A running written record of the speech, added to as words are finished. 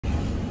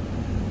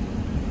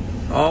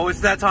Oh, it's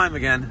that time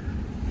again.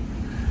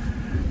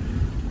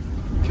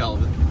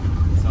 Kelvin.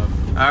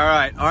 All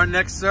right, our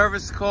next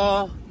service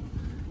call,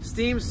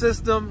 steam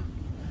system.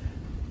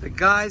 The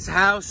guy's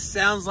house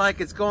sounds like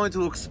it's going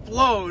to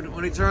explode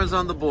when he turns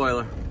on the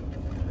boiler.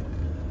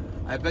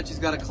 I bet she's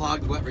got a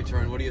clogged wet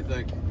return. What do you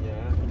think?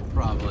 Yeah.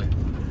 Probably.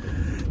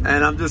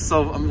 And I'm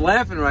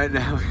laughing right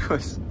now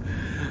because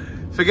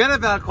forget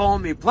about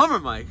calling me Plumber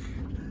Mike.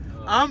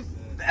 I'm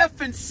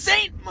effing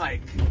Saint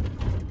Mike.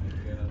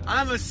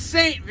 I'm a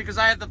saint because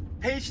I have the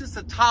patience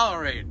to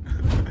tolerate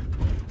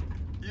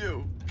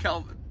you,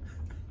 Kelvin.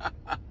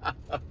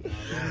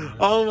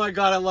 Oh my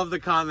God, I love the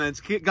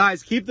comments.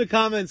 Guys, keep the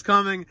comments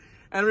coming.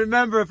 And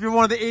remember, if you're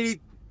one of the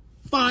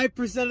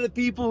 85% of the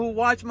people who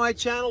watch my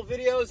channel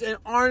videos and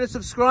aren't a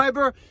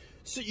subscriber,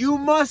 so you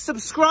must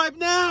subscribe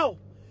now.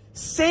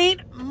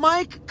 Saint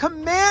Mike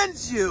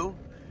commands you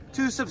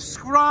to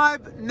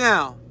subscribe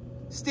now.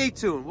 Stay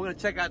tuned. We're going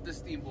to check out this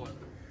steam boiler.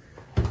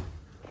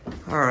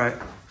 All right.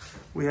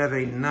 We have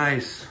a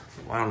nice,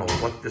 I don't know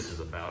what this is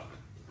about.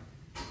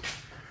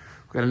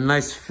 We've got a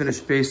nice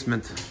finished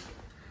basement.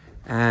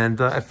 And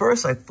at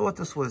first I thought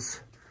this was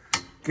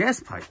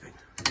gas piping,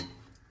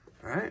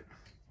 right?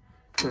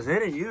 Because they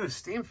didn't use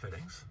steam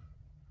fittings,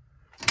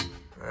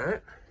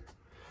 right?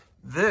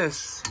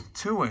 This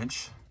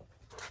 2-inch,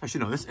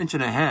 actually no, this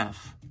 1.5 inch,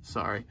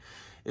 sorry,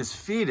 is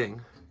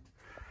feeding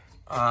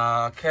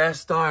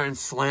cast iron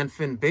slant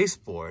fin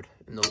baseboard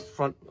in the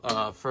front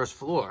first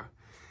floor.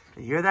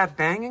 You hear that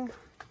banging?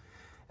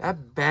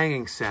 That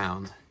banging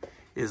sound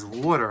is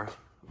water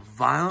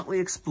violently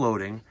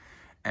exploding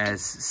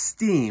as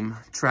steam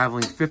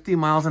traveling 50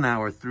 miles an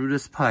hour through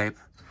this pipe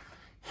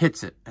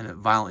hits it and it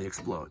violently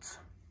explodes.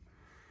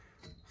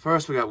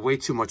 First, we got way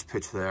too much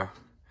pitch there,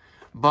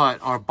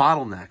 but our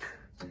bottleneck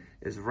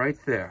is right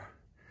there.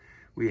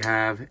 We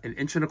have an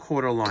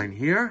 1.25 inch line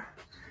here,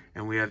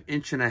 and we have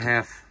 1.5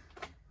 inch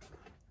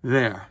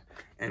there.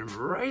 And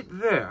right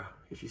there,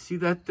 if you see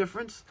that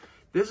difference,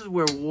 this is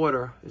where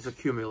water is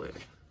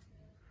accumulating.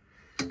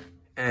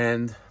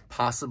 And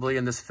possibly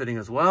in this fitting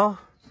as well.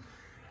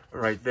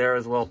 Right there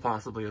as well,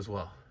 possibly as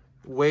well.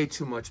 Way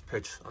too much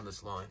pitch on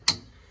this line.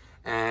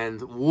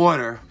 And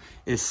water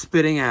is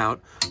spitting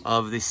out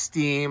of the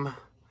steam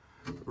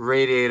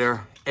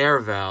radiator air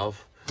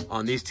valve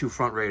on these two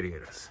front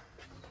radiators.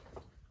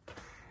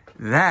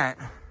 That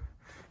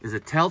is a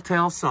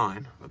telltale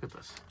sign. Look at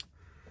this.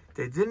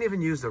 They didn't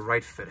even use the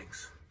right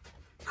fittings.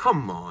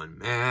 Come on,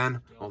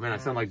 man. Oh, man, I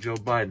sound like Joe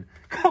Biden.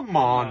 Come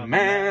on,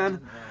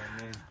 man.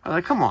 I'm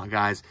like, come on,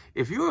 guys.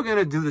 If you were going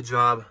to do the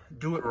job,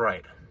 do it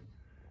right.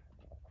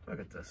 Look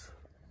at this.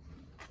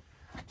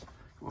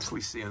 What can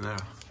we see in there?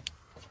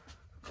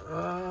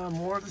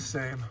 More of the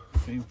same.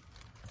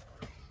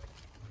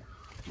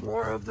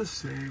 More of the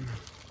same.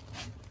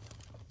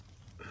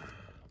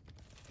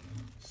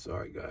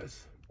 Sorry,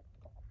 guys.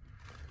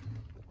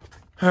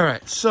 All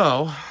right,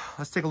 so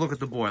let's take a look at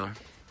the boiler.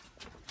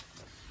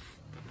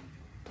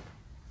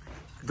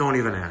 Don't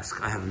even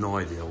ask. I have no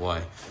idea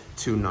why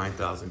 2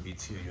 9,000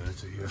 BTU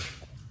units are here.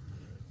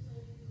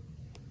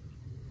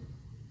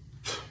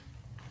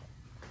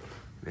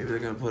 Maybe they're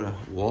gonna put a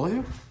wall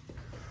here?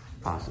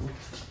 Possible.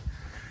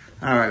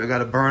 All right, we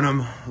got a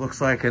Burnham.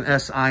 Looks like an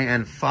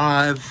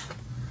SIN5.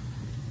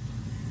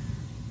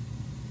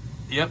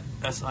 Yep,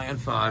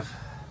 SIN5.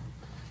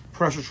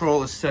 Pressure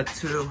control is set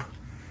to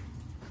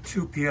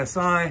 2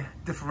 PSI.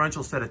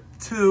 Differential set at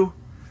 2.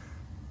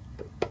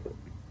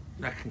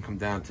 That can come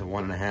down to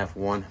 1.5,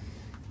 1.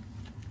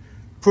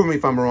 Prove me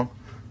if I'm wrong.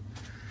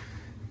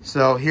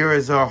 So here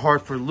is our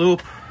Hartford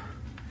loop,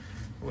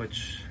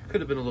 which could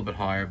have been a little bit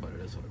higher, but it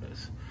is what it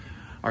is.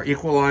 Our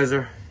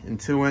equalizer in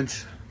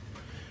 2-inch.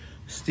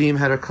 Steam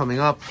header coming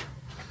up.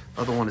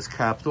 Other one is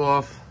capped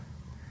off.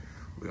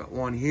 We got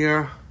one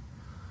here.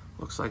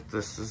 Looks like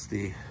this is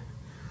the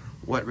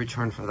wet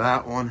return for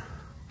that one.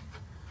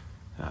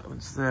 That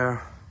one's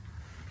there.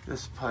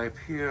 This pipe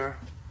here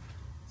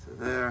to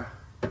there.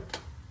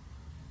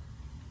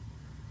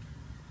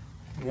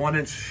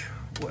 1-inch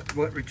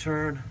wet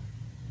return.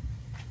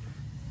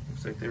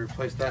 Looks like they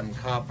replaced that in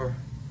copper.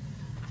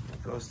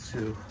 It goes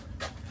to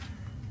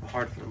the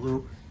Hartford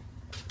loop.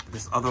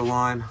 This other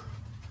line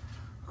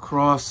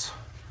across,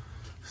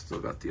 still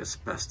got the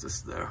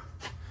asbestos there.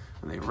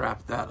 And they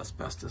wrapped that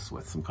asbestos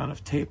with some kind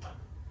of tape.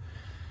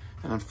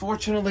 And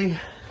unfortunately,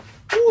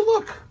 oh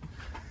look,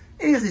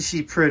 isn't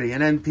she pretty?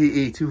 An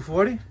NPE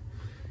 240?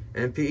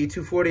 NPE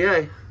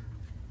 240A.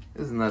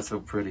 Isn't that so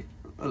pretty?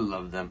 I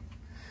love them.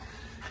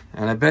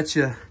 And I bet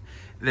you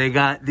they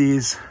got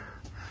this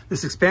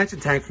expansion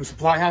tank from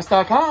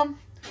supplyhouse.com.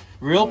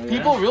 Real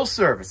people, real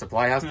service,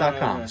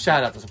 supplyhouse.com.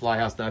 Shout out to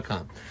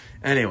supplyhouse.com.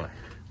 Anyway.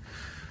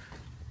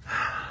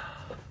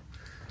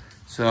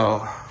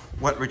 So,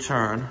 wet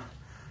return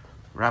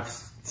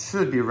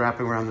should be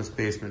wrapping around this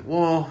basement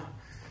wall.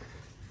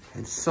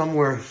 And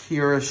somewhere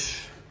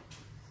here-ish,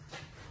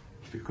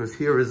 because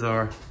here is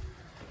our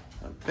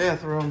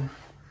bathroom.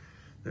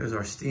 There's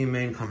our steam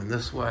main coming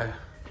this way.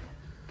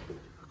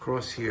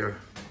 Across here,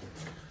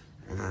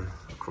 and then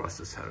across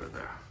this header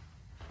there.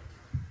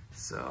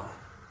 So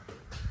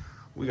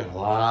we got a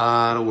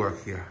lot of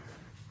work here.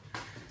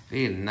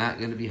 They are not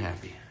gonna be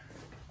happy.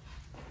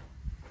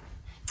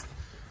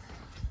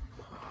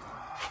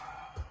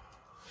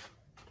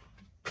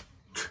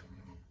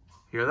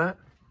 Hear that?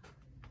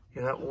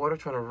 Hear that water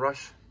trying to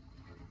rush?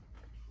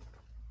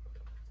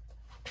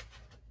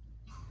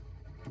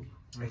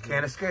 It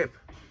can't escape.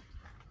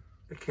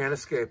 It can't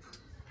escape.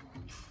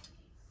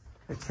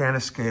 It can't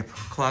escape.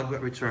 Clogged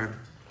wet return.